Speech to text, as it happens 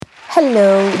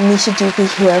Hello, Nisha Dupi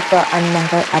here for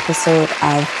another episode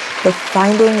of the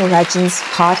Finding Legends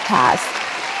podcast.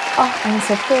 Oh, I'm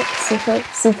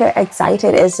super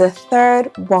excited. It's the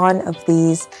third one of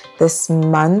these this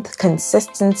month.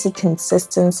 Consistency,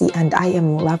 and I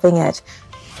am loving it.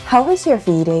 How was your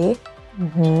V-Day?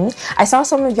 I saw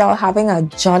some of y'all having a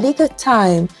jolly good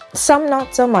time. Some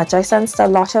not so much. I sensed a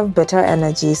lot of bitter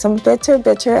energy. Some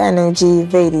bitter energy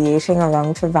radiating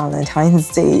around for Valentine's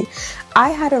Day. I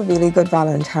had a really good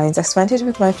Valentine's. I spent it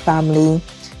with my family,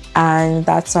 and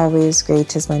that's always great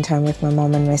to spend time with my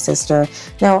mom and my sister.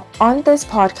 Now, on this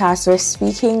podcast, we're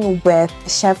speaking with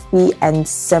Chef B and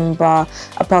Simba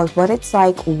about what it's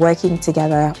like working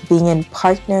together, being in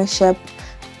partnership,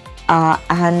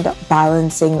 and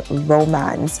balancing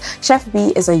romance. Chef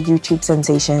B is a YouTube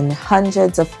sensation,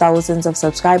 hundreds of thousands of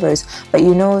subscribers, but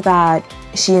you know that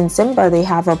she and Simba, they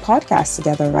have a podcast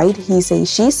together, right? He say,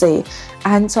 she say.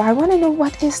 And so I want to know,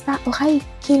 what is that like?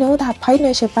 You know, that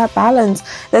partnership, that balance.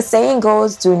 The saying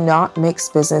goes, do not mix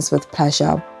business with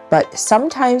pleasure, but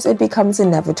sometimes it becomes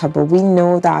inevitable. We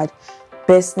know that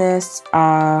business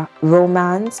partnership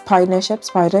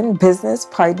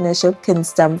can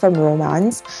stem from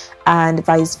romance and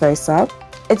vice versa.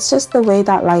 It's just the way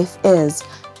that life is.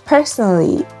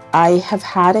 Personally, I have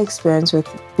had experience with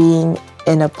being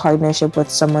in a partnership with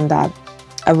someone that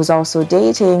I was also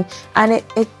dating, and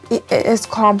it is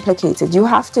complicated. You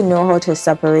have to know how to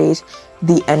separate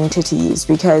the entities,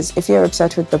 because if you're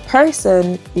upset with the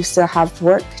person, you still have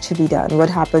work to be done. What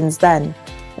happens then?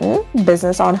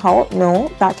 Business on halt? No,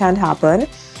 that can't happen.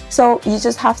 So you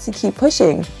just have to keep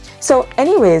pushing. So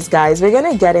anyways, guys, we're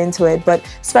going to get into it, but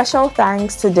special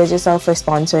thanks to Digicel for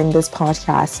sponsoring this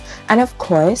podcast. And of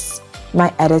course,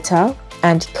 my editor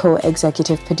and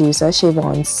co-executive producer,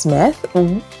 Siobhan Smith.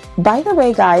 By the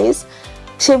way, guys,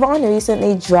 Siobhan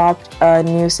recently dropped a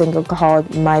new single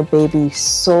called My Baby.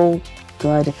 So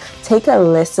good. Take a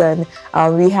listen.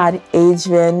 We had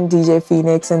Adrian, DJ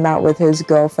Phoenix, in that with his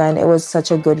girlfriend. It was such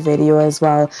a good video as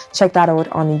well. Check that out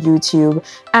on YouTube.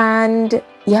 And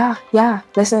yeah,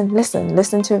 listen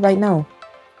to it right now.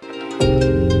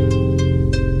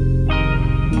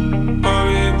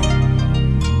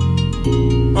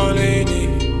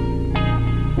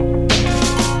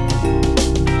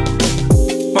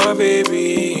 My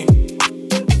baby,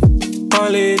 my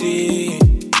lady,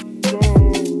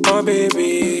 my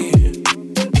baby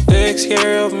takes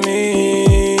care of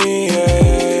me,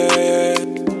 yeah.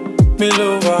 Me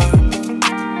love her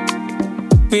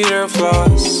with her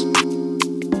flaws.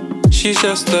 She's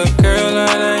just the girl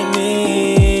that I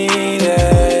need,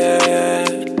 yeah.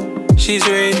 She's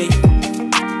ready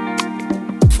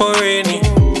for any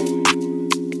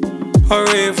or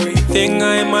everything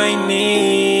I might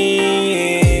need.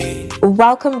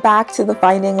 Welcome back to the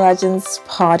Finding Legends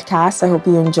podcast. I hope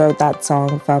you enjoyed that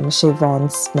song from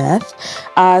Siobhan Smith.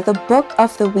 The book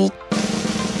of the week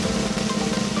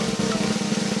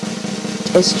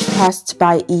is Trust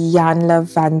by Iyanla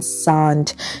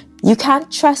Vanzant. You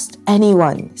can't trust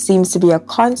anyone seems to be a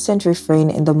constant refrain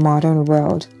in the modern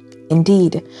world.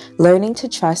 Indeed, learning to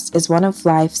trust is one of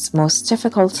life's most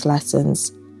difficult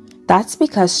lessons. That's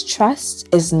because trust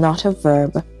is not a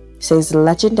verb, says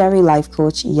legendary life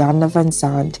coach Iyanla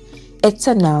Vanzant. It's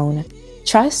a noun.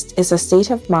 Trust is a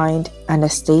state of mind and a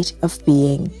state of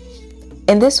being.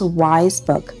 In this wise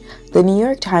book, the New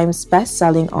York Times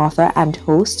best-selling author and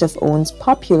host of OWN's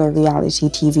popular reality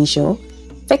TV show,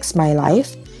 Fix My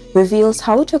Life, reveals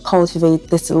how to cultivate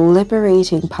this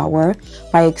liberating power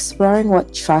by exploring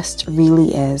what trust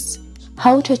really is,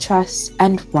 how to trust,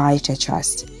 and why to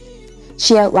trust.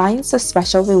 She outlines the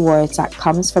special rewards that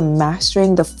comes from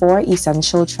mastering the 4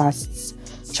 essential trusts: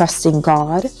 trust in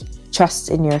God, trust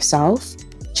in yourself,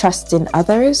 trust in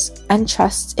others, and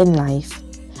trust in life.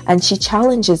 And she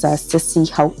challenges us to see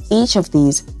how each of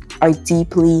these are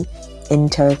deeply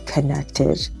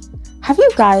interconnected. Have you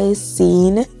guys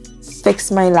seen Fix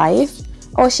My Life?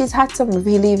 Oh, she's had some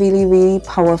really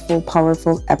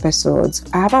powerful episodes.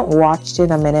 I haven't watched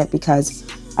in a minute because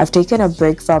I've taken a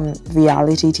break from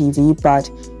reality TV,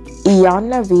 but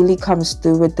Iyanla really comes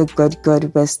through with the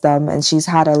good wisdom, and she's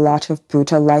had a lot of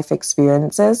brutal life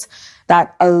experiences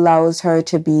that allows her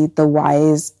to be the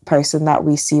wise person that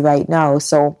we see right now.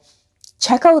 So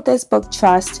check out this book,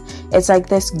 Trust. It's like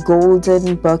this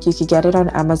golden book. You could get it on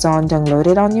Amazon, download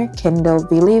it on your Kindle.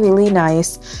 Really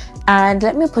nice. And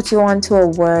let me put you on to a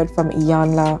word from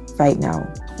Iyanla right now.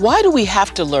 Why do we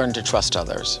have to learn to trust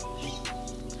others?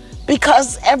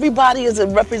 Because everybody is a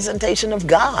representation of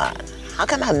God. How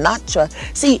can I not trust?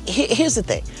 See, here's the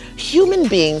thing. Human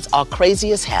beings are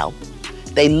crazy as hell.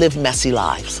 They live messy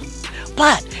lives.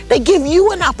 But They give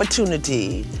you an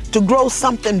opportunity to grow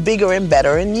something bigger and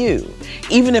better in you,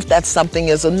 even if that something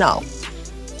is a no.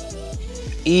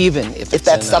 Even if it's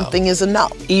That a no. something is a no.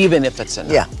 Even if it's a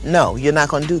no. Yeah, no, you're not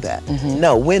going to do that.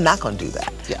 No, we're not going to do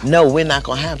that. Yeah. No, we're not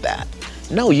going to have that.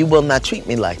 No, you will not treat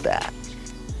me like that.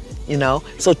 You know?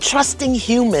 So trusting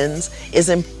humans is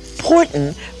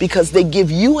important because they give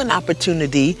you an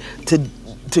opportunity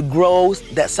to grow.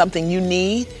 That's something you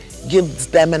need, gives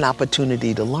them an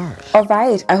opportunity to learn. All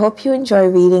right. I hope you enjoy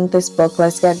reading this book.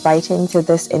 Let's get right into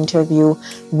this interview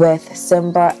with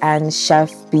Simba and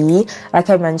Chef B.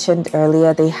 Like I mentioned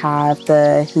earlier, they have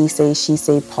the He Say, She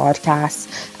Say podcast,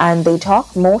 and they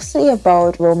talk mostly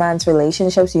about romance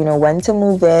relationships, you know, when to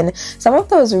move in. Some of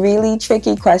those really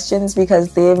tricky questions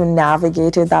because they've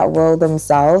navigated that world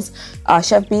themselves.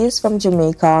 Chef B is from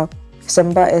Jamaica.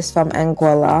 Simba is from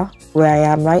Angola, where I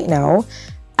am right now.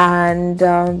 And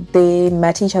they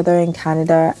met each other in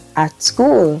Canada at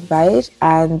school, right?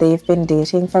 And they've been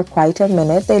dating for quite a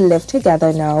minute. They live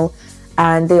together now.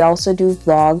 And they also do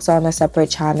vlogs on a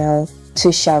separate channel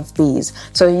to Chef B's.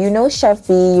 So you know Chef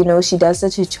B, you know she does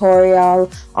the tutorial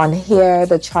on hair,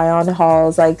 the try-on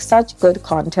hauls, like such good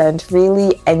content,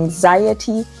 really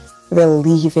anxiety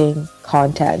relieving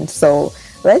content. So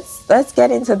let's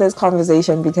get into this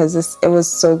conversation because it was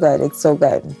so good. It's so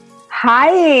good.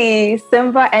 Hi,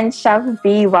 Simba and Chef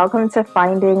B. Welcome to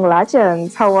Finding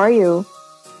Legends. How are you?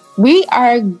 We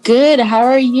are good. How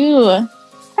are you?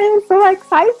 I'm so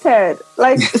excited.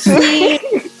 Like, Thank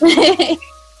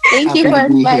you for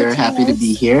inviting us. Happy to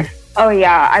be here. Oh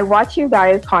yeah, I watch you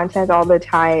guys' content all the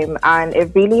time, and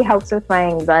it really helps with my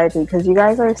anxiety because you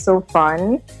guys are so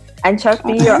fun. And Chef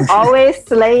B, you're always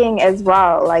slaying as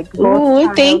well. Like,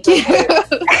 ooh, thank you.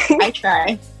 I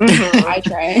try. I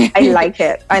try. I like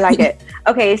it.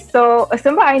 Okay, so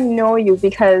Simba, I know you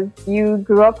because you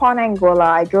grew up on Angola.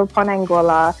 I grew up on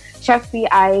Angola. Chef B,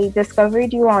 I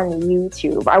discovered you on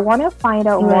YouTube. I want to find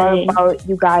out more about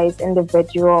you guys'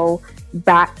 individual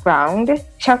background.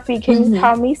 Chef B, can you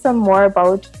tell me some more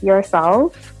about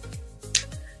yourself?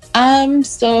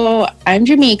 So I'm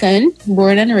Jamaican,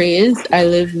 born and raised. I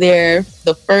lived there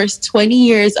the first 20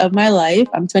 years of my life.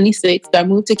 I'm 26, so I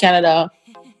moved to Canada.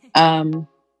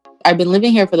 I've been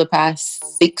living here for the past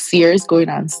 6 years, going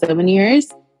on 7 years.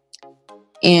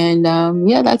 And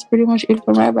yeah, that's pretty much it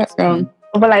for my background.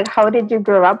 But like, how did you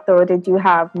grow up though? Did you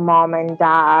have mom and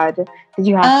dad? Did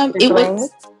you have siblings?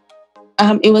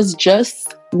 It was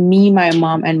just me, my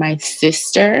mom, and my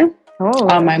sister.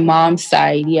 On my mom's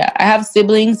side, yeah. I have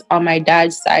siblings on my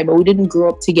dad's side, but we didn't grow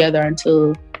up together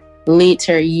until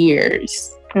later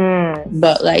years.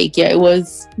 But like, yeah, it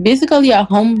was basically a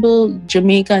humble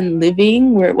Jamaican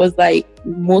living where it was like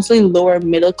mostly lower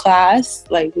middle class.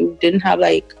 Like we didn't have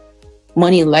like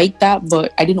money like that,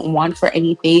 but I didn't want for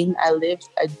anything. I lived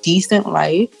a decent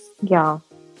life. Yeah.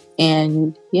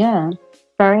 And yeah.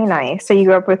 Very nice. So you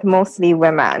grew up with mostly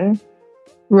women.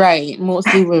 Right,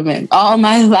 mostly women. All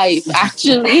my life,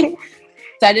 actually.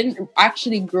 So I didn't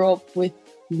actually grow up with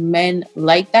men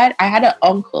like that. I had an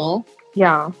uncle.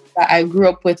 Yeah. That I grew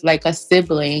up with like a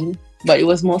sibling, but it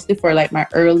was mostly for like my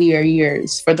earlier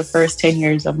years, for the first 10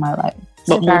 years of my life.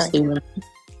 But mostly women.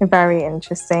 Very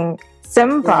interesting.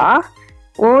 Simba,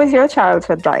 what was your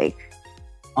childhood like?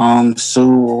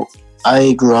 So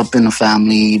I grew up in a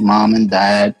family, mom and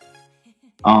dad.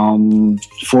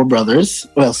 4 brothers.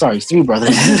 Well, sorry, 3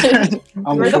 brothers.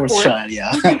 I'm the fourth child,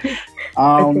 yeah.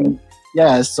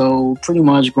 Yeah, so pretty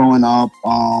much growing up,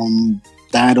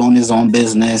 dad owned his own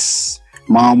business.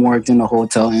 Mom worked in the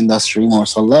hotel industry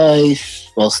most of life.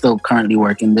 Well, still currently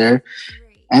working there.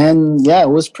 And yeah, it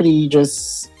was pretty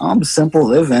just simple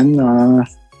living.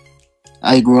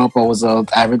 I grew up, I was an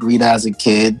avid reader as a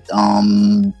kid.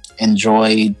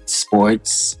 Enjoyed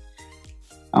sports.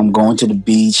 I'm going to the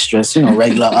beach, just,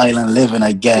 regular island living,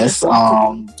 I guess.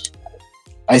 I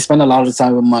spent a lot of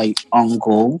time with my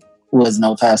uncle, who has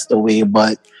now passed away,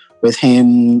 but with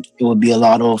him, it would be a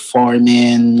lot of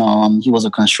farming. He was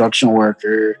a construction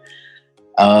worker.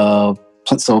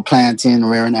 So planting,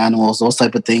 rearing animals, those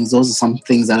type of things. Those are some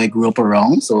things that I grew up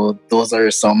around. So those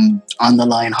are some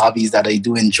underlying hobbies that I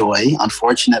do enjoy.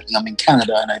 Unfortunately, I'm in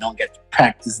Canada and I don't get to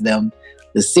practice them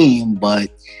the same, but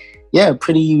yeah,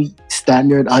 pretty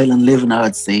standard island living, I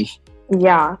would say.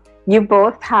 Yeah, you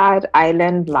both had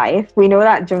island life. We know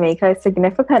that Jamaica is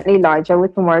significantly larger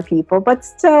with more people, but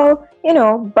still,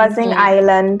 buzzing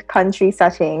island country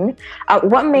setting.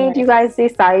 What made you guys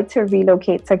decide to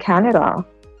relocate to Canada?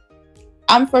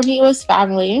 For me, it was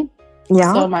family.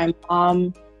 Yeah. So my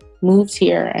mom moved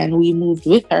here and we moved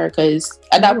with her because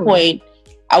at that point,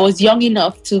 I was young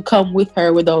enough to come with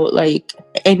her without like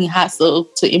any hassle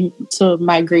to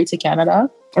migrate to Canada.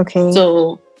 Okay.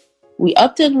 So we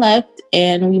upped and left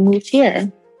and we moved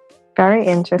here. Very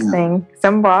interesting.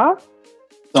 Simba?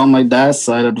 On my dad's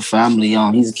side of the family,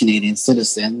 he's a Canadian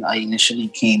citizen. I initially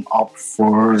came up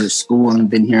for school and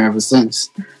been here ever since.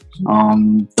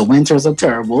 The winters are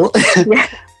terrible,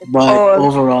 but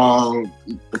overall,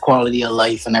 the quality of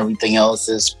life and everything else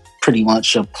is pretty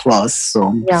much a plus.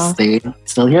 So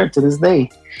still here to this day.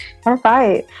 All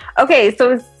right. Okay,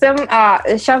 so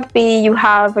Chef B, you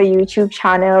have a YouTube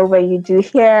channel where you do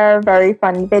hair, very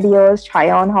funny videos,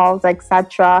 try-on hauls,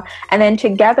 etc. And then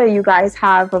together you guys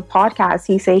have a podcast,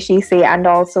 He Say, She Say, and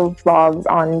also vlogs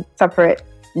on separate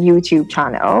YouTube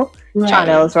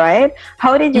channels, right?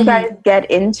 How did you guys get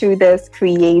into this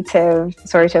creative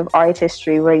sort of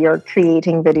artistry where you're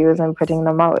creating videos and putting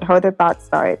them out? How did that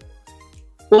start?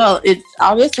 Well, it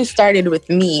obviously started with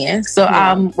me. So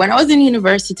when I was in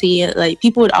university, like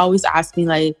people would always ask me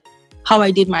like how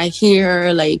I did my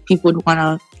hair. Like people would want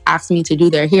to ask me to do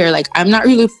their hair. Like I'm not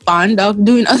really fond of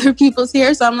doing other people's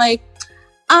hair. So I'm like,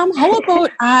 how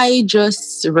about I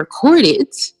just record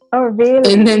it? Oh,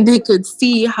 really? And then they could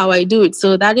see how I do it.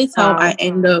 So that is how I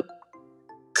end up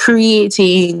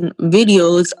creating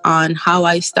videos on how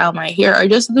I style my hair or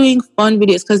just doing fun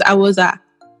videos because I was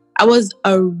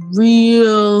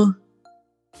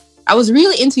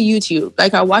really into YouTube.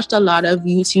 Like I watched a lot of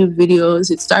YouTube videos.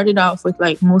 It started off with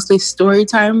like mostly story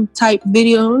time type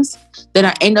videos. Then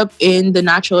I end up in the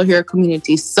natural hair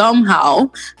community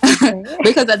somehow.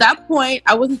 Because at that point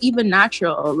I wasn't even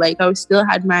natural. Like I still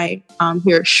had my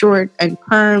hair short and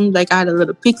permed. Like I had a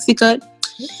little pixie cut.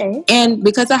 Okay. And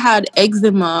because I had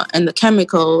eczema and the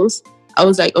chemicals, I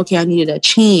was like, okay, I needed a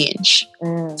change.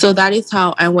 So that is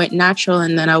how I went natural.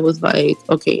 And then I was like,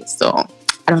 okay, so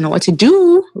I don't know what to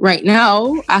do right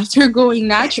now after going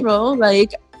natural.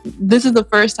 Like, this is the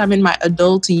first time in my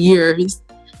adult years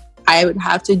I would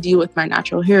have to deal with my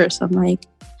natural hair. So I'm like,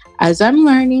 as I'm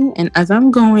learning and as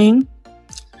I'm going,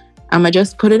 I'm going to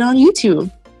just put it on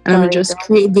YouTube. And I'm going to just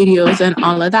create videos and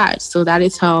all of that. So that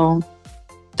is how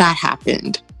that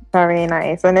happened. Very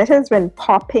nice. And it has been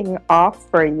popping off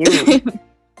for you. Okay.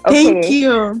 Thank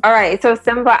you. All right. So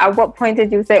Simba, at what point did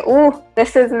you say, oh,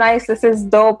 this is nice, this is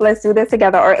dope, let's do this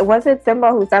together? Or was it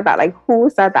Simba who said that? Like, who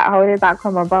said that? How did that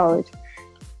come about?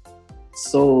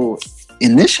 So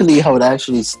initially how it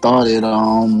actually started,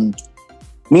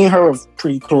 me and her were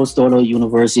pretty close to the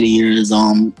university years.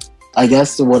 I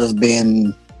guess it would have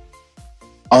been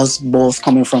us both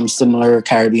coming from similar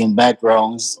Caribbean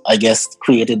backgrounds, I guess,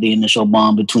 created the initial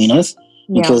bond between us.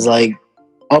 Because, like,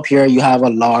 up here, you have a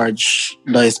large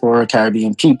diaspora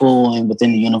Caribbean people, and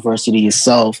within the university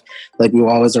itself, like, we were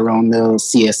always around the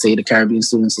CSA, the Caribbean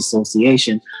Students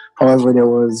Association. However, there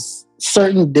was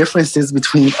certain differences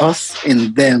between us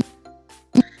and them.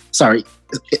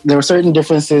 There were certain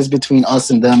differences between us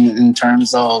and them in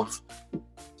terms of,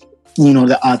 you know,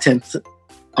 the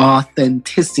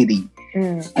authenticity.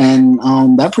 And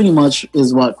that pretty much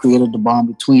is what created the bond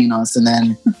between us. And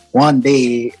then one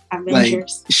day, like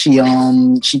she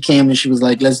came and she was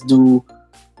like, let's do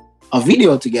a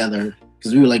video together,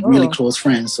 because we were like really close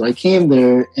friends. So I came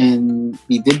there and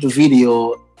we did the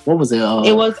video. What was it?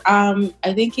 It was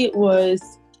I think it was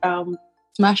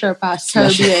Smash or Pass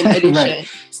Caribbean edition. Right.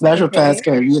 Smash or Pass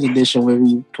Caribbean edition, where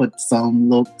we put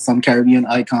some Caribbean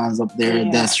icons up there,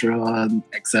 Destra,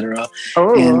 etc.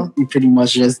 And we pretty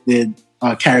much just did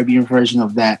a Caribbean version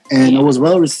of that, and it was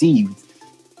well received.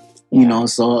 You know,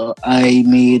 so I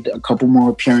made a couple more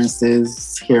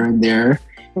appearances here and there,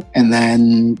 and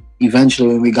then eventually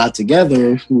when we got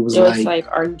together, it was like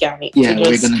organic. Yeah,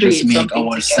 we're gonna just make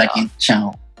our second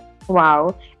channel.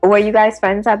 Wow. Were you guys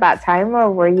friends at that time,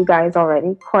 or were you guys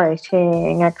already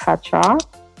courting, etc.?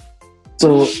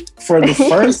 So for the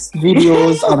first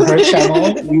videos on her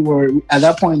channel, we were, at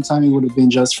that point in time, we would have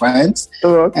been just friends.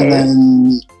 And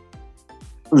then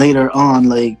later on,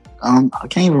 like, I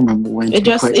can't even remember when. It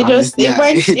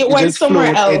went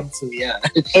somewhere else.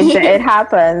 It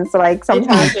happens. Like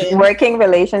sometimes working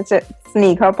relationships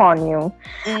sneak up on you.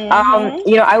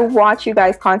 You know, I watch you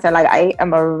guys' content. Like I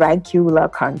am a regular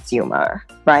consumer,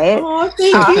 right? Oh,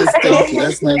 thank you.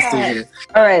 That's nice to hear.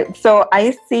 All right. So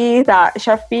I see that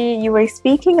Shafi, you were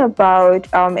speaking about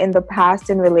in the past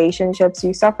in relationships,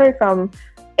 you suffered from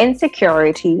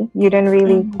insecurity. You didn't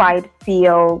really quite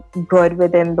feel good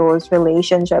within those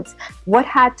relationships. What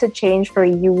had to change for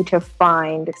you to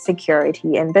find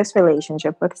security in this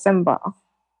relationship with Simba?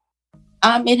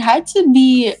 It had to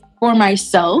be for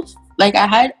myself. Like I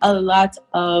had a lot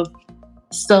of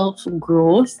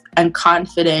self-growth and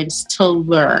confidence to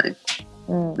learn.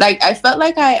 Like, I felt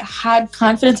like I had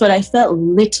confidence, but I felt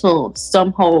little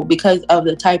somehow because of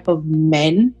the type of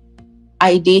men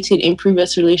I dated in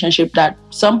previous relationship that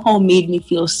somehow made me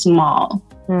feel small.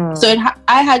 So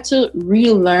I had to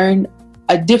relearn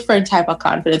a different type of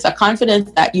confidence, a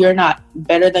confidence that you're not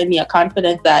better than me, a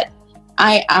confidence that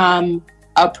I am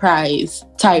a prize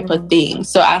type of thing.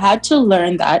 So I had to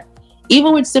learn that.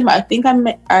 Even with Simba, I think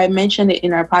I mentioned it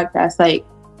in our podcast, like,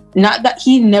 not that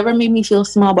he never made me feel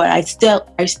small, but I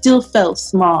still felt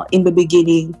small in the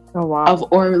beginning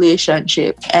of our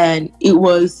relationship. And it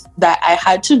was that I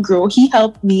had to grow. He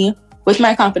helped me with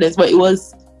my confidence, but it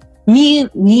was me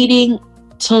needing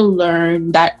to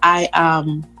learn that I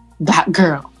am that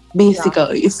girl,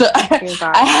 basically. So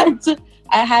I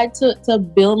had to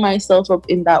build myself up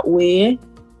in that way.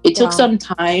 It took some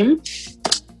time,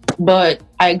 but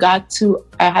I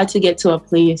had to get to a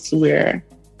place where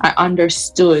I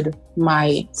understood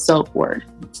my self-worth.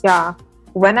 Yeah.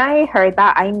 When I heard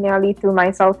that, I nearly threw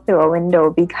myself through a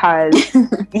window because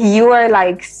you are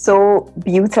like so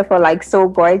beautiful, like so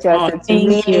gorgeous. It's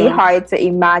really hard to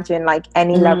imagine like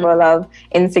any level of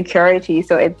insecurity.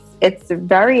 So it's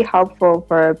very helpful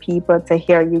for people to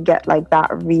hear you get like that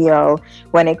real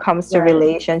when it comes to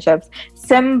relationships.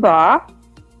 Simba,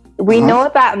 we know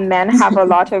that men have a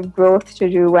lot of growth to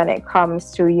do when it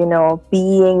comes to, you know,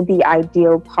 being the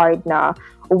ideal partner.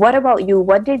 What about you?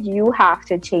 What did you have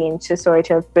to change to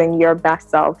sort of bring your best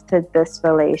self to this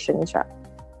relationship?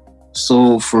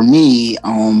 So for me,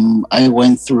 I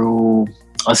went through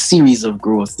a series of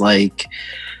growth. Like,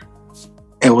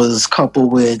 it was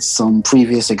coupled with some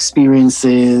previous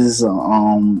experiences,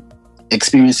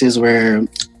 experiences where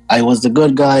I was the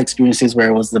good guy, experiences where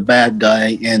I was the bad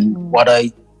guy. And what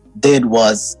I did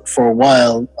was, for a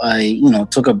while, I, you know,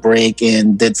 took a break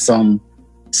and did some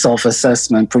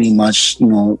self-assessment, pretty much, you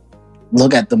know,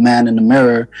 look at the man in the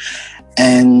mirror.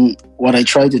 And what I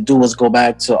tried to do was go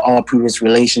back to all previous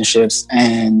relationships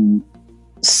and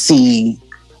see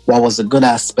what was the good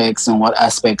aspects and what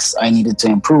aspects I needed to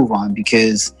improve on.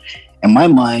 Because in my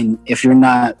mind, if you're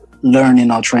not learning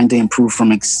or trying to improve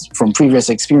from previous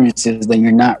experiences, then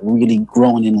you're not really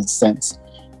growing in a sense.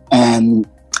 And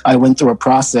I went through a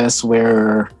process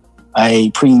where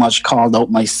I pretty much called out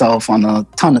myself on a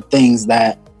ton of things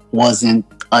that wasn't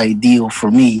ideal for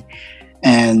me.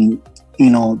 And, you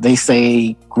know, they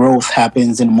say growth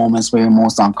happens in moments where you're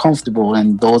most uncomfortable.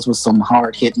 And those were some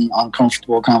hard-hitting,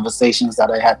 uncomfortable conversations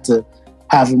that I had to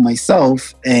have with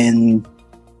myself. And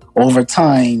over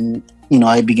time, you know,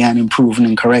 I began improving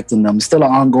and correcting them. Still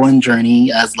an ongoing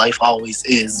journey, as life always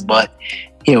is, but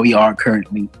here we are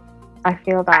currently. I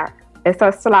feel that. It's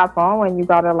a slap on when you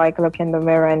gotta like look in the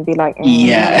mirror and be like,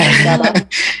 yeah.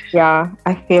 Yeah,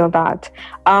 I feel that.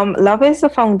 Love is the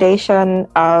foundation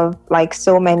of like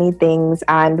so many things,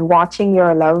 and watching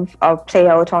your love play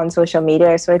out on social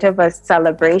media is sort of a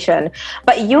celebration.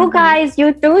 But you guys,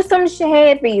 you threw some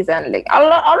shade recently, a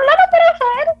little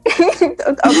bit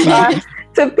of shade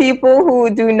to people who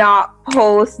do not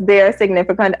post their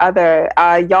significant other.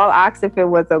 Y'all asked if it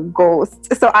was a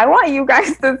ghost. So I want you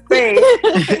guys to say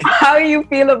how you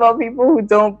feel about people who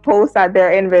don't post that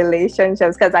they're in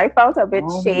relationships, because I felt a bit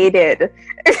shaded.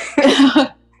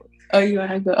 Oh, you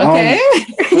want to go? Okay.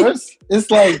 First,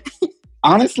 it's like,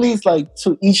 honestly, it's like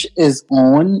to each his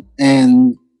own.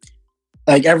 And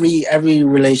like every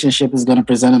relationship is going to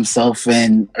present himself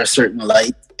in a certain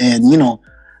light. And, you know,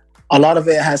 a lot of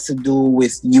it has to do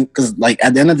with you, because like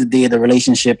at the end of the day, the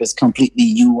relationship is completely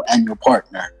you and your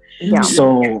partner. Yeah.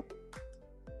 So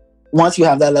once you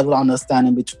have that level of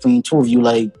understanding between two of you,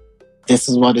 like, this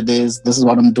is what it is, this is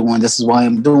what I'm doing, this is why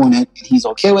I'm doing it, and he's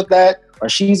okay with that or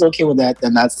she's okay with that,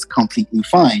 then that's completely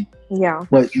fine. Yeah.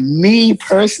 But me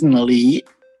personally,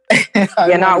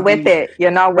 you're not with it.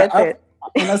 You're not with it.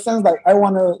 In a sense, like, I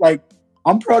want to, like,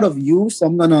 I'm proud of you, so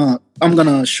I'm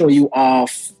gonna show you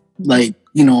off, like,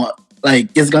 you know, like,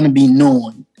 it's gonna be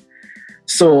known.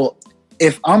 So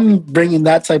if I'm bringing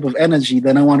that type of energy,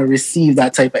 then I want to receive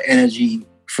that type of energy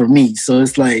for me. So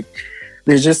it's like,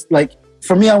 there's just like,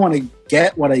 for me, I want to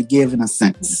get what I give in a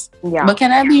sense. Yeah. But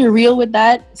can I be real with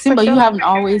that? Simba, you haven't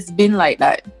always been like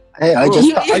that. Hey, I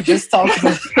just talked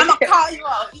about. I'm gonna call you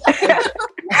out.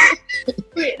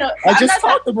 Wait, no, I just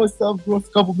talked about self-growth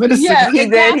a couple minutes ago. He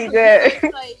did.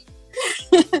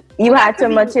 You had to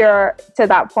mature to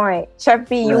that point. Chef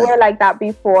B, you were like that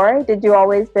before? Did you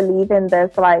always believe in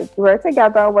this? Like, we're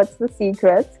together, what's the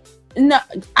secret? No,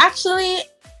 actually,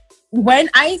 when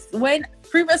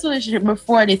previous relationship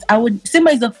before this,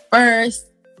 Simba is the first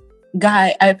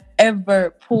guy I've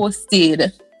ever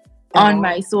posted on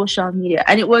my social media.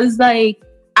 And it was like,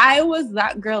 I was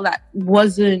that girl that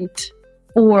wasn't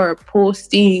for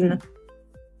posting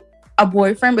a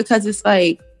boyfriend, because it's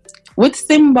like with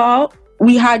Simba,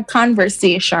 we had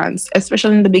conversations,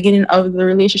 especially in the beginning of the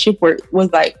relationship, where it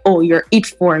was like, oh, you're it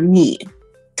for me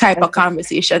type of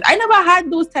conversations. I never had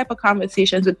those type of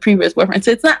conversations with previous boyfriends.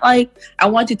 So it's not like I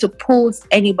wanted to post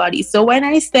anybody. So when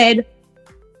I said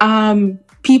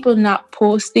people not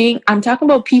posting, I'm talking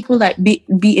about people that be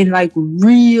in like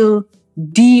real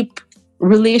deep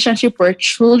relationship where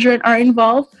children are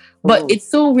involved. But it's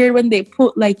so weird when they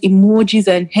put like emojis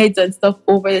and heads and stuff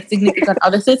over the significant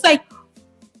other. So it's like,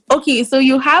 okay, so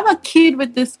you have a kid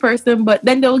with this person, but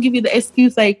then they'll give you the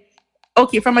excuse like,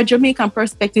 okay, from a Jamaican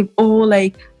perspective, oh,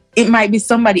 like it might be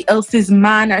somebody else's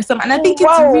man or something. And I think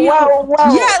it's real.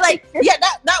 Yeah, like, yeah,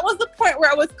 that was the point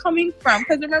where I was coming from.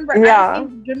 Because remember, I'm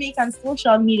in Jamaican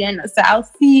social media, and so I'll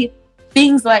see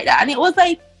things like that. And it was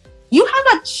like, you have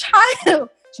a child.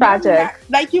 Tragic.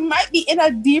 Like you might be in a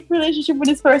deep relationship with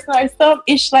this person or some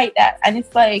ish like that. And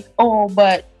it's like, oh,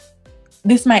 but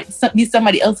this might be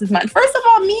somebody else's man. First of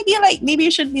all, maybe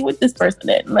you should be with this person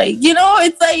then. Like, you know,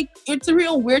 it's like, it's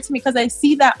real weird to me because I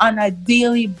see that on a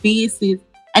daily basis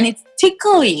and it's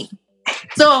tickling.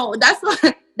 So that's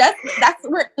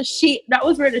where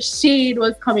the shade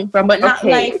was coming from, but not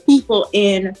like people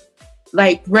in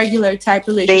like regular type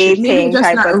relationships. Maybe you're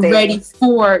just not ready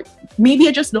for, maybe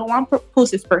I just don't want to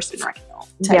post this person right now.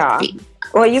 Yeah. Thing.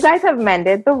 Well, you guys have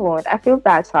mended the wound. I feel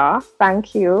better.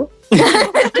 Thank you.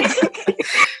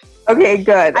 Okay,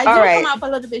 good. I do come up a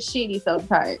little bit shady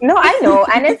sometimes. No, I know,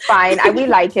 and it's fine. We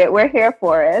like it. We're here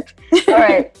for it. All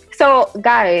right. So,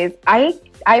 guys,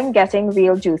 I'm getting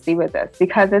real juicy with this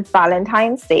because it's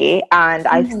Valentine's Day, and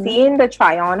I've seen the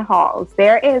try-on hauls.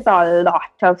 There is a lot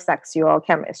of sexual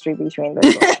chemistry between the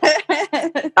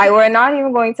two. We're not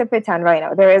even going to pretend right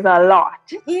now. There is a lot.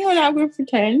 We're not going to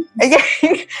pretend.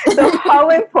 So, how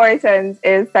important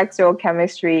is sexual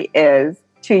chemistry is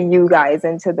to you guys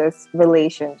into this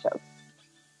relationship?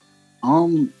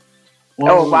 Well,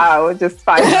 oh wow, just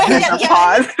 5 minutes of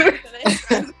pause.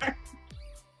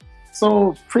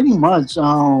 So pretty much,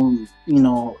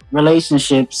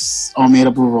 relationships are made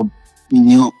up of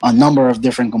a number of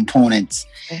different components,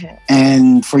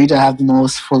 and for you to have the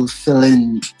most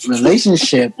fulfilling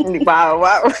relationship,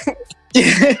 wow.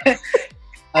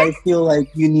 I feel like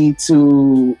you need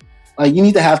to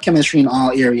have chemistry in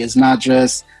all areas, not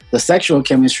just the sexual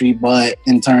chemistry, but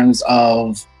in terms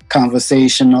of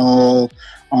conversational,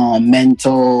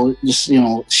 mental, just,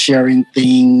 sharing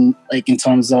things, like in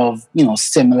terms of,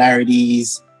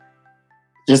 similarities,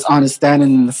 just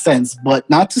understanding in a sense, but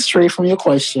not to stray from your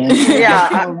question.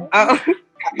 Yeah.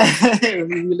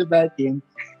 Really bad thing.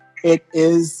 It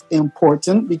is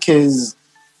important because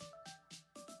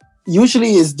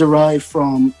usually it's derived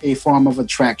from a form of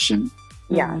attraction.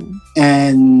 Yeah.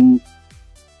 And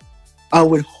I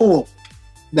would hope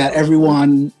that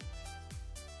everyone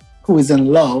who is in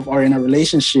love or in a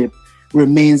relationship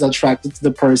remains attracted to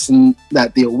the person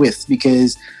that they're with,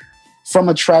 because from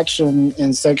attraction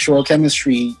and sexual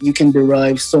chemistry, you can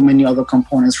derive so many other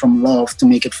components from love to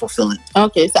make it fulfilling.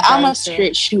 Okay, so I'm a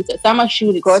straight shooter. So I'm going to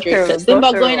shoot it straight. Because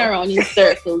Simba going around in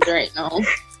circles right now.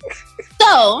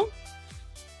 So,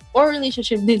 our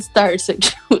relationship did start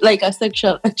like a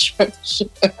sexual attraction.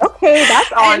 Okay,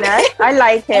 that's honest. I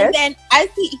like it. And then I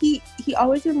see he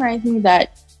always reminds me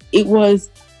that it was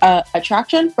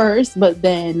attraction first, but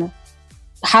then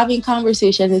having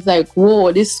conversation is like,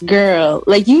 whoa, this girl,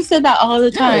 like you said that all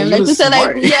the time. Yeah, like you said,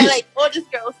 smart. oh, this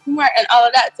girl's smart and all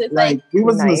of that. So it's like we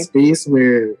was in a space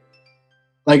where,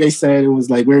 like I said, it was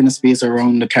like we're in a space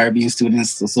around the Caribbean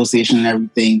Students Association and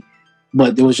everything,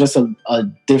 but there was just a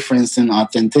difference in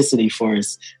authenticity for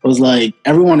us. It was like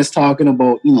everyone is talking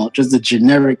about, just the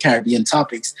generic Caribbean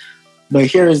topics, but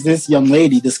here is this young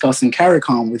lady discussing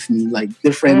CARICOM with me, like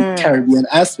different Caribbean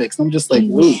aspects. I'm just like,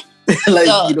 wait. Like,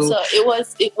 so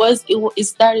it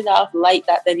started off like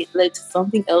that, then it led to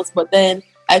something else. But then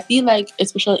I feel like,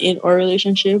 especially in our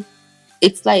relationship,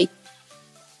 it's like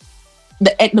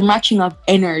the matching of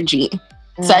energy.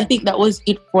 So I think that was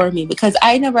it for me, because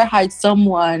I never had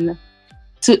someone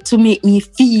to make me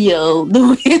feel the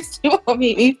way Simba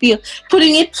made me feel.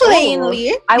 Putting it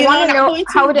plainly, I want to know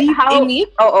how.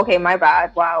 Oh, okay, my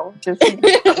bad. Wow, just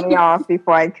cut me off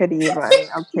before I could even.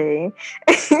 Okay,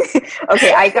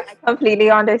 okay, I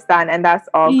completely understand, and that's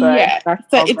all good. Yeah, so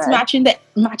it's good.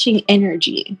 matching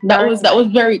energy. That was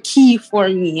very key for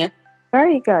me.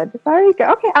 Very good. Very good.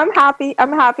 Okay, I'm happy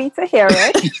to hear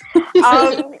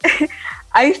it.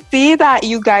 I see that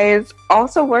you guys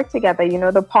also work together.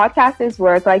 The podcast is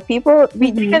work. Like people,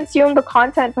 we consume the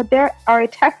content, but there are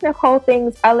technical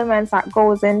things, elements that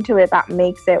goes into it that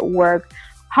makes it work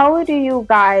how do you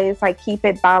guys like keep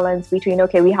it balanced between,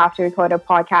 okay, we have to record a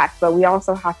podcast, but we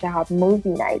also have to have movie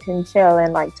night and chill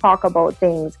and like talk about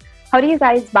things? How do you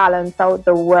guys balance out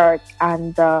the work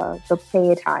and the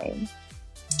playtime?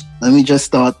 Let me just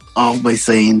start off by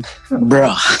saying,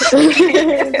 bruh,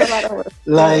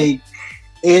 like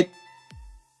it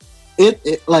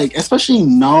like, especially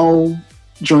now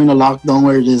during the lockdown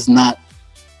where there's not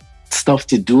stuff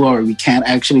to do or we can't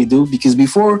actually do, because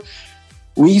before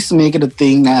we used to make it a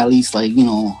thing that at least like, you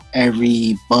know,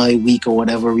 every bi-week or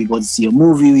whatever, we go to see a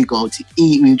movie, we go to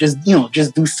eat, we just, you know,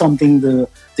 just do something to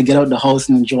get out the house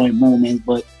and enjoy a moment.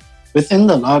 But within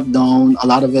the lockdown, a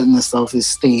lot of it in itself is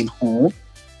staying home,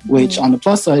 which on the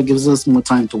plus side gives us more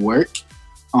time to work.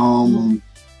 The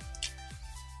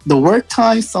work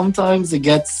time, sometimes it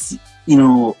gets, you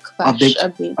know,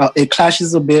 it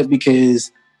clashes a bit because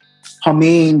her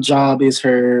main job is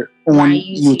her own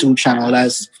YouTube channel.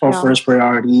 That's her first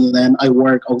priority. And then I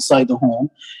work outside the home.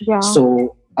 Yeah.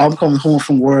 So I'm coming home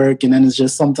from work and then it's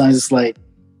just sometimes it's like,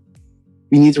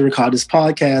 we need to record this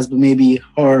podcast, but maybe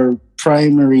her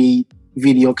primary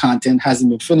video content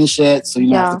hasn't been finished yet. So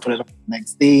you have to put it up the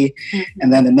next day.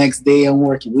 And then the next day I'm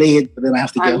working late, but then I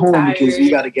have to get home tired because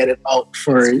we got to get it out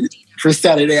for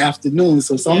Saturday afternoon.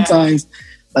 So sometimes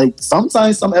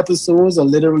sometimes some episodes are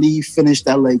literally finished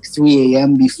at like 3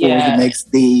 a.m. before the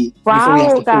next day. Before we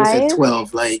have to post at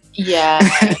 12. Like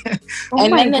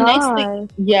and then the next thing,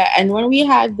 and when we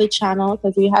had the channel,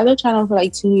 because we had the channel for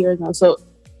like 2 years now. So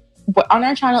but on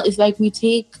our channel, it's like we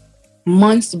take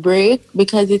months break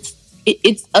because it's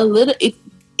a little.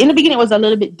 In the beginning, it was a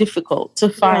little bit difficult to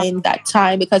find that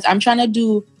time because I'm trying to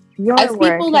do as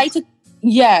work. People like to.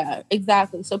 Yeah,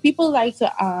 exactly. So people like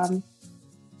to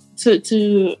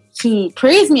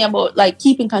praise me about like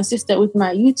keeping consistent with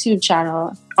my YouTube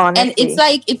channel. Honestly. And it's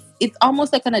like it's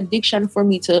almost like an addiction for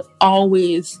me to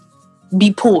always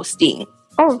be posting.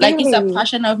 Oh, really? Like it's a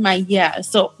passion of mine.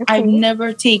 So I've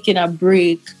never taken a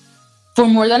break for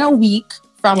more than a week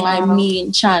from my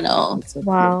main channel.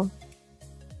 Wow.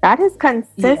 That is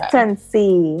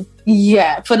consistency.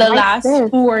 Yeah, for the last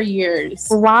 4 years.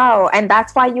 Wow, and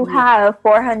that's why you have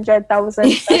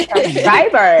 400,000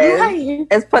 subscribers.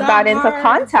 Let's put that into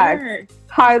context.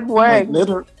 Hard work.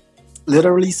 Like,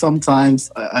 literally,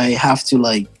 sometimes I have to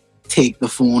like take the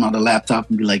phone or the laptop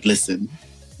and be like, "Listen,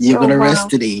 you're gonna rest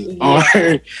today, or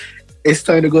it's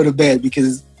time to go to bed."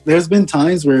 Because there's been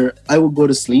times where I would go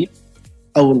to sleep,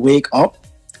 I would wake up,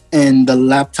 and the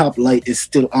laptop light is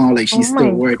still on, like she's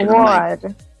still working.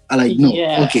 I'm like, no,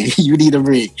 okay, you need a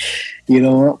break, you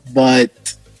know?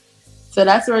 But so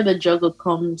that's where the juggle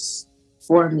comes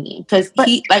for me. Because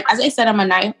he, like, as I said, I'm a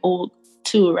night old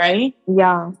too, right?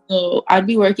 Yeah. So I'd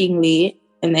be working late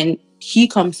and then he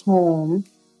comes home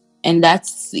and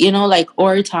that's, you know, like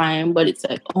our time, but it's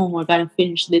like, oh, I gotta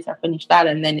finish this, I finish that.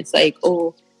 And then it's like,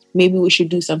 oh, maybe we should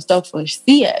do some stuff for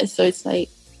CS. So it's like,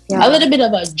 a little bit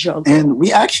of a juggle. And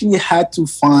we actually had to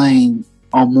find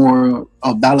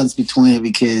a balance between it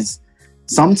because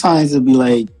sometimes it'd be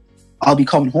like, I'll be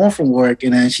coming home from work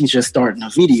and then she's just starting a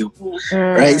video,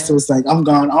 right? So it's like, I'm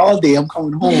gone all day, I'm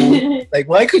coming home. Like,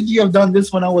 why could you have done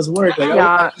this when I was at work?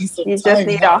 Like, you just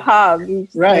need a hug.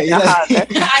 Right.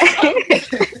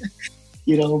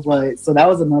 You know, but so that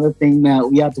was another thing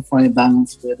that we had to find a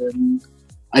balance with. And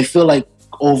I feel like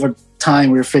over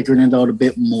time, we're figuring it out a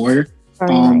bit more.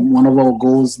 One of our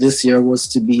goals this year was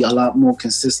to be a lot more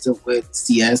consistent with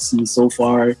CS, and so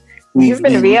far we've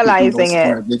been realizing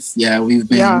it. We've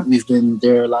been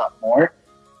there a lot more.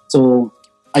 So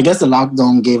I guess the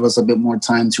lockdown gave us a bit more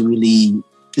time to really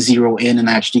zero in and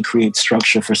actually create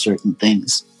structure for certain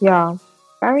things. Yeah,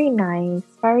 very nice,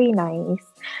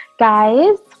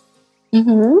 guys.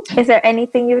 Is there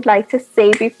anything you'd like to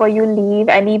say before you leave?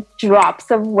 Any drops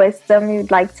of wisdom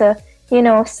you'd like to, you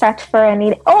know, set for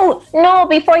any... Oh, no,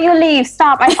 before you leave,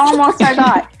 stop. I almost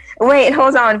forgot. Wait,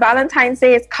 hold on. Valentine's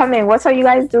Day is coming. What are you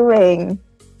guys doing?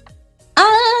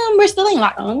 We're still in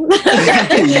lockdown.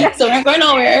 So we're going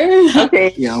nowhere.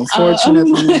 Okay. Yeah,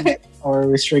 unfortunately, our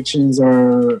restrictions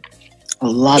are a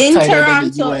lot tighter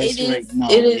than the US right now.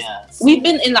 It is. Yes. We've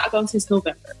been in lockdown since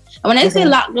November. And when I say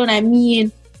lockdown, I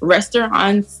mean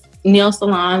restaurants, nail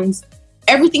salons,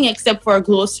 everything except for a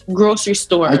grocery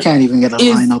store. I can't even get a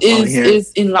line up out here.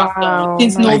 Is in lockdown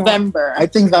since November. I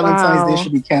think Valentine's Day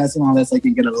should be canceled unless I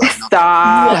can get a line up.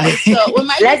 Stop. Yeah. So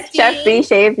let Chef B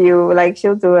shave you. Like,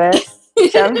 she'll do it.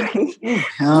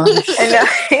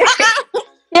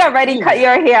 Yeah, already cut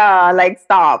your hair. Like,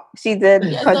 stop. She did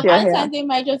cut your hair. They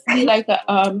might just be like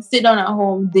a sit down at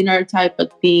home dinner type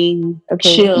of thing.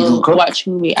 Okay. Chill, watch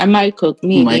movie. I might cook.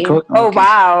 Maybe. You might cook? Oh,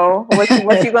 wow.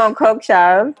 What you gonna cook,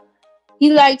 Chef?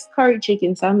 He likes curry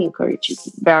chicken, so I make curry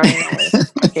chicken. Very nice.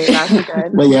 Okay, that's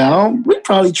good. But yeah, we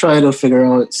probably try to figure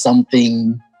out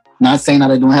something. Not saying that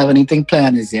I don't have anything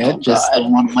planned as yet.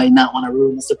 Might not want to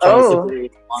ruin the surprise.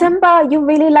 Simba, you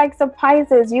really like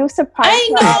surprises. You surprise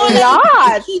me a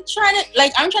lot.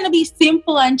 I'm trying to be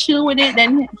simple and chill with it.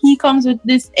 Then he comes with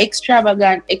this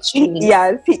extravagant extreme.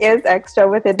 Yes, he is extra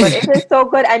with it, but it is so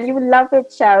good, and you love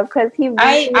it, Shell, because he.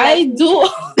 Really I do.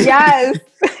 Yes.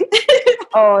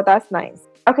 Oh, that's nice.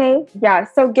 Okay, yeah.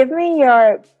 So give me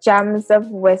your gems of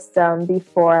wisdom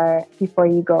before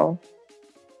you go.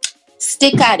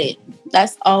 Stick at it.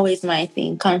 That's always my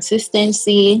thing.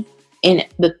 Consistency in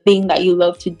the thing that you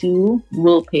love to do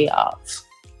will pay off.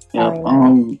 Yep.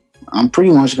 I'm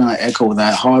pretty much gonna echo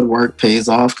that. Hard work pays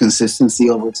off.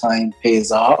 Consistency over time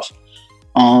pays off.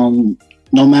 No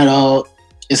matter,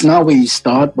 it's not where you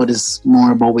start, but it's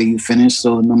more about where you finish.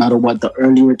 So no matter what the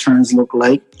early returns look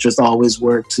like, just always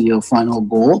work to your final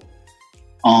goal.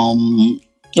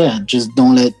 Yeah, just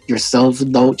don't let yourself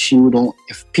doubt you.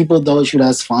 If people doubt you,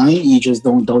 that's fine. You just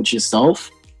don't doubt yourself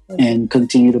and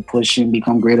continue to push and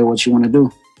become great at what you want to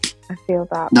do. I feel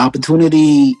that. The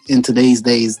opportunity in today's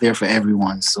day is there for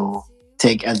everyone. So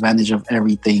take advantage of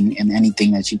everything and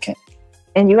anything that you can.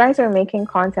 And you guys are making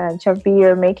content. Chavi,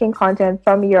 you're making content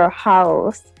from your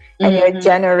house and you're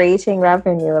generating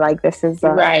revenue. Like, this is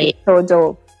right. So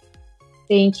dope.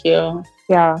 Thank you.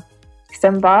 Yeah.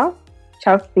 Simba,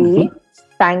 Chavi.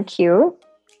 Thank you.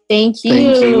 Thank you.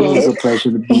 It was a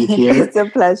pleasure to be here. It's a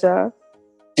pleasure.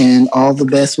 And all the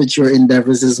best with your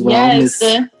endeavors as well, yes.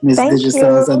 Miss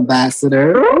Digicel's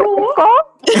ambassador.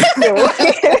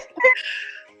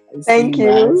 Thank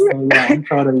you. So, yeah, I'm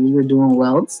proud of you. You're doing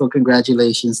well. So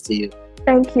congratulations to you.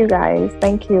 Thank you, guys.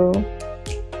 Thank you.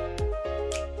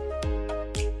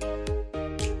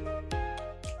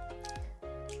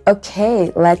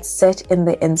 Okay, let's sit in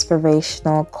the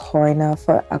inspirational corner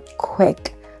for a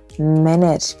quick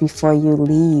minute before you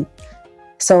leave.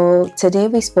 So today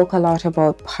we spoke a lot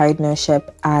about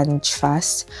partnership and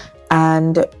trust,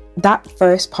 and that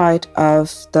first part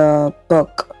of the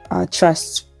book,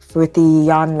 Trust with the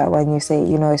Iyanla, when you say,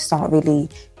 it's not really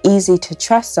easy to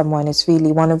trust someone, it's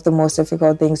really one of the most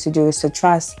difficult things to do is to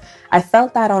trust. I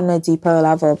felt that on a deeper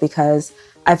level because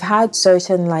I've had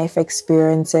certain life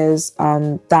experiences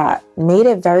that made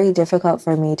it very difficult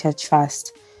for me to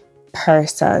trust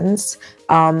persons.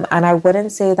 And I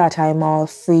wouldn't say that I'm all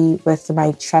free with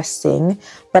my trusting,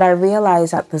 but I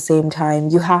realize at the same time,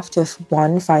 you have to,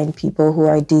 one, find people who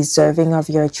are deserving of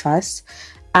your trust.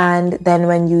 And then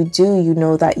when you do, you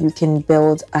know that you can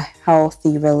build a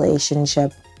healthy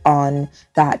relationship on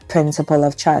that principle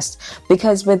of trust.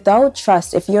 Because without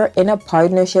trust, if you're in a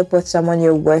partnership with someone,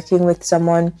 you're working with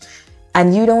someone,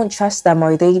 and you don't trust them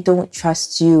or they don't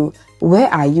trust you, where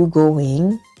are you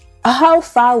going? How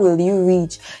far will you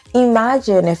reach?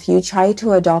 Imagine if you try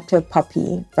to adopt a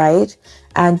puppy, right?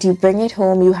 And you bring it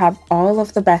home, you have all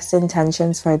of the best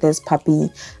intentions for this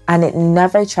puppy, and it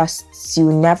never trusts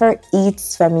you, never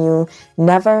eats from you,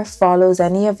 never follows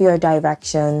any of your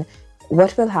direction.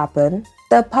 What will happen?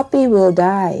 The puppy will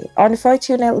die.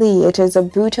 Unfortunately, it is a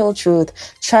brutal truth.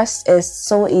 Trust is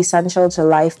so essential to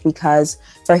life because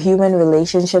for human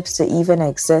relationships to even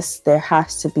exist, there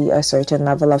has to be a certain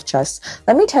level of trust.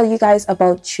 Let me tell you guys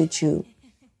about Choo Choo.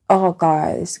 Oh,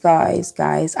 guys,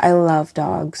 I love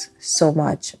dogs so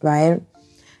much, right?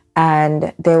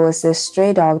 And there was this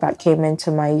stray dog that came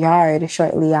into my yard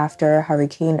shortly after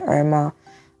Hurricane Irma.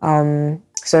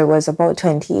 So it was about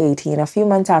 2018, a few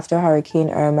months after Hurricane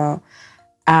Irma.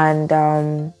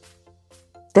 And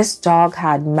this dog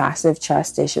had massive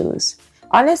trust issues.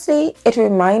 Honestly, it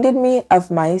reminded me of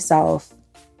myself.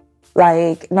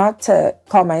 Like, not to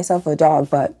call myself a dog,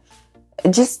 but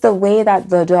just the way that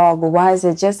the dog was,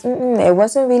 it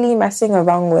wasn't really messing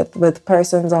around with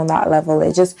persons on that level.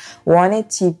 It just wanted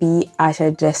to be at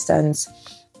a distance.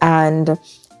 And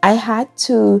I had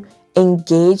to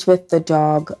engage with the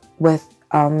dog with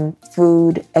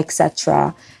food,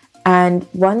 etc. And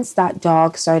once that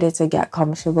dog started to get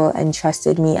comfortable and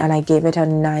trusted me, and I gave it a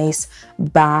nice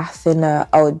bath in an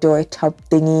outdoor tub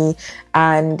thingy,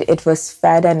 and it was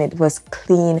fed and it was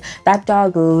clean, that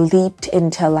dog leaped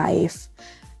into life.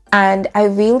 And I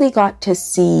really got to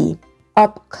see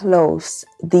up close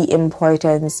the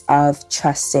importance of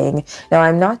trusting. Now,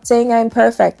 I'm not saying I'm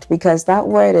perfect because that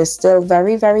word is still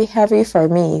very, very heavy for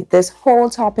me. This whole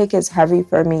topic is heavy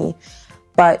for me.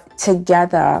 But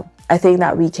together, I think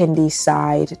that we can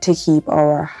decide to keep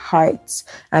our hearts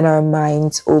and our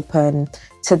minds open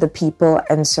to the people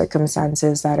and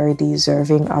circumstances that are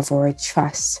deserving of our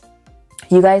trust.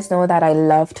 You guys know that I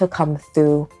love to come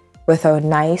through with a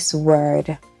nice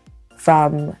word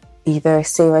from either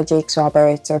Sarah Jakes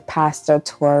Roberts or Pastor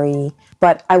Tori,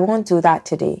 but I won't do that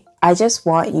today. I just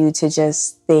want you to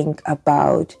just think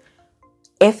about,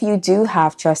 if you do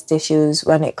have trust issues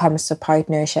when it comes to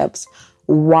partnerships,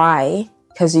 why?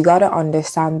 Because you got to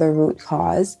understand the root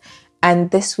cause. And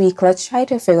this week, let's try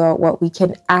to figure out what we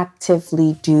can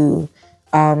actively do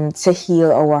to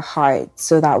heal our hearts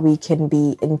so that we can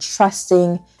be in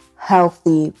trusting,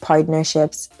 healthy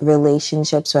partnerships,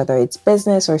 relationships, whether it's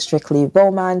business or strictly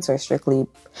romance or strictly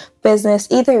business.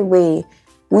 Either way,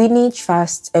 we need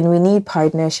trust and we need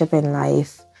partnership in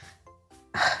life.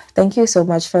 Thank you so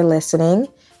much for listening.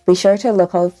 Be sure to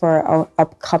look out for our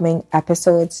upcoming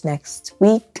episodes next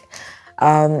week.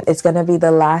 It's going to be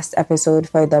the last episode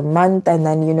for the month. And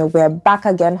then, we're back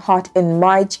again hot in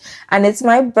March. And it's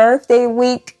my birthday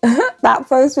week. That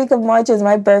first week of March is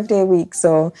my birthday week.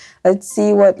 So let's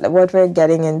see what we're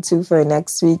getting into for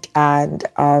next week and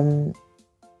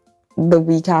the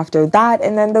week after that.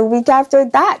 And then the week after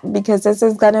that, because this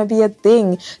is going to be a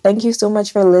thing. Thank you so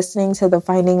much for listening to the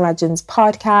Finding Legends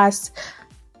podcast.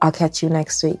 I'll catch you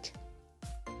next week.